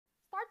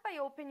by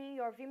opening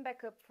your Veeam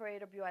Backup for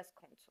AWS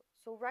console.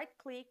 So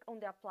right-click on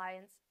the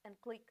appliance and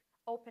click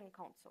Open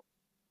Console.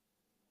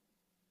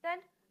 Then,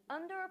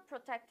 under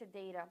Protected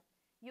Data,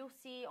 you'll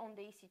see on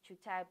the EC2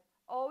 tab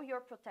all your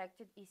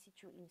protected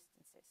EC2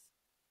 instances.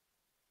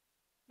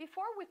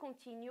 Before we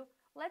continue,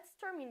 let's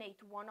terminate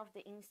one of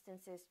the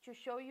instances to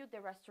show you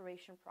the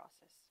restoration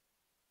process.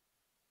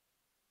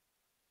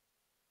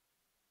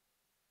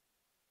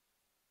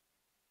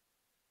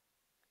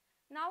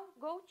 Now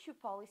go to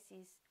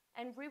Policies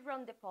and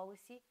rerun the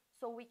policy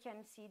so we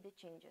can see the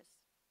changes.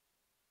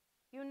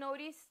 You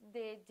notice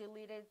the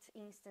deleted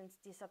instance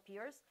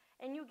disappears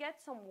and you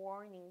get some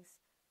warnings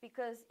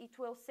because it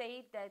will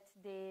say that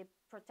the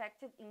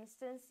protected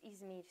instance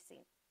is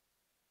missing.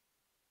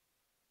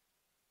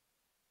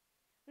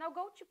 Now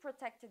go to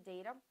Protected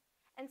Data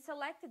and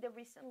select the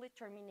recently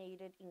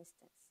terminated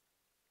instance.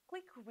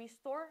 Click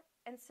Restore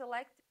and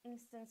select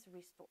Instance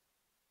Restore.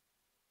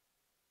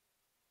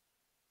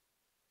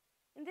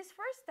 In this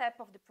first step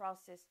of the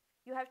process,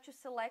 you have to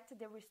select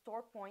the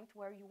restore point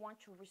where you want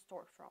to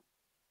restore from.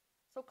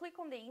 So click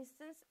on the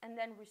instance and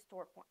then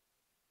Restore Point.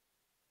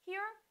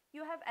 Here,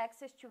 you have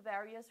access to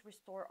various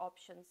restore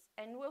options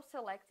and will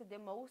select the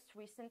most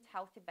recent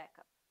healthy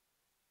backup.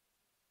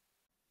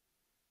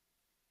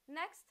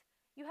 Next,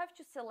 you have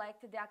to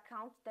select the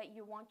account that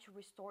you want to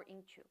restore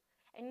into,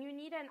 and you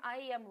need an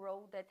IAM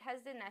role that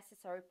has the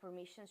necessary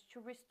permissions to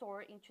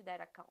restore into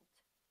that account.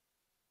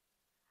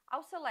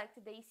 I'll select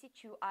the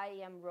EC2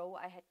 IAM role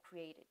I had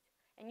created,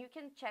 and you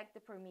can check the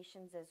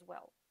permissions as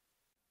well.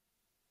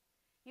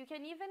 You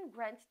can even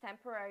grant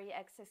temporary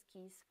access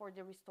keys for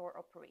the restore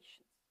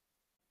operations.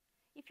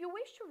 If you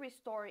wish to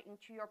restore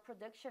into your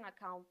production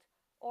account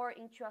or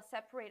into a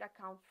separate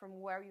account from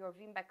where your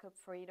Veeam Backup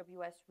for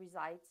AWS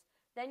resides,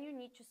 then you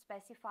need to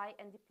specify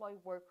and deploy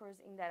workers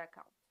in that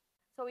account.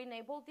 So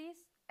enable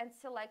this and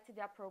select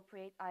the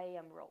appropriate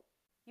IAM role.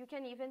 You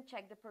can even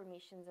check the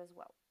permissions as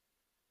well.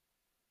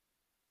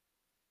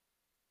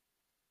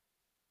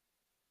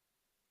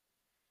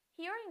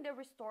 Here in the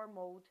restore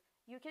mode,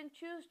 you can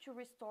choose to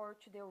restore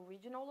to the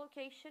original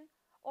location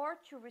or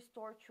to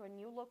restore to a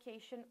new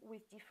location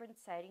with different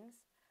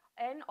settings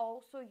and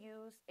also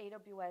use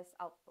AWS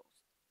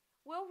Outpost.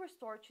 We'll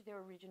restore to the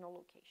original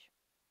location.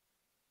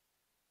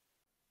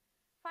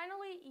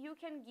 Finally, you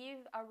can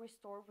give a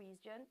restore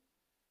region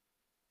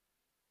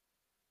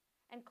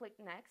and click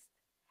Next,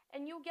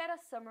 and you'll get a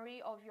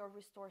summary of your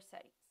restore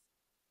settings.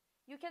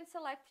 You can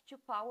select to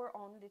power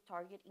on the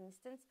target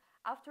instance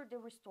after the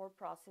restore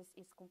process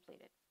is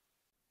completed.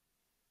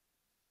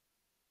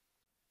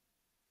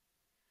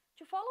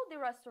 To follow the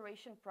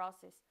restoration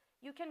process,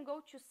 you can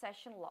go to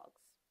Session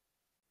Logs.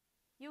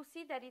 You'll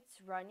see that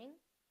it's running,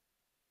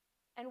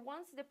 and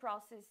once the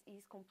process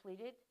is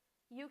completed,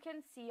 you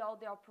can see all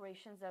the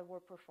operations that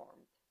were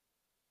performed.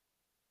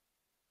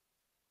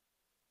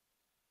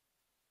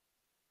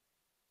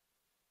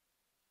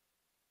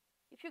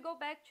 If you go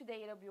back to the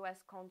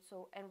AWS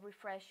console and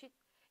refresh it,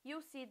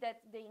 you'll see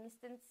that the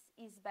instance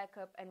is back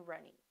up and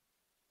running.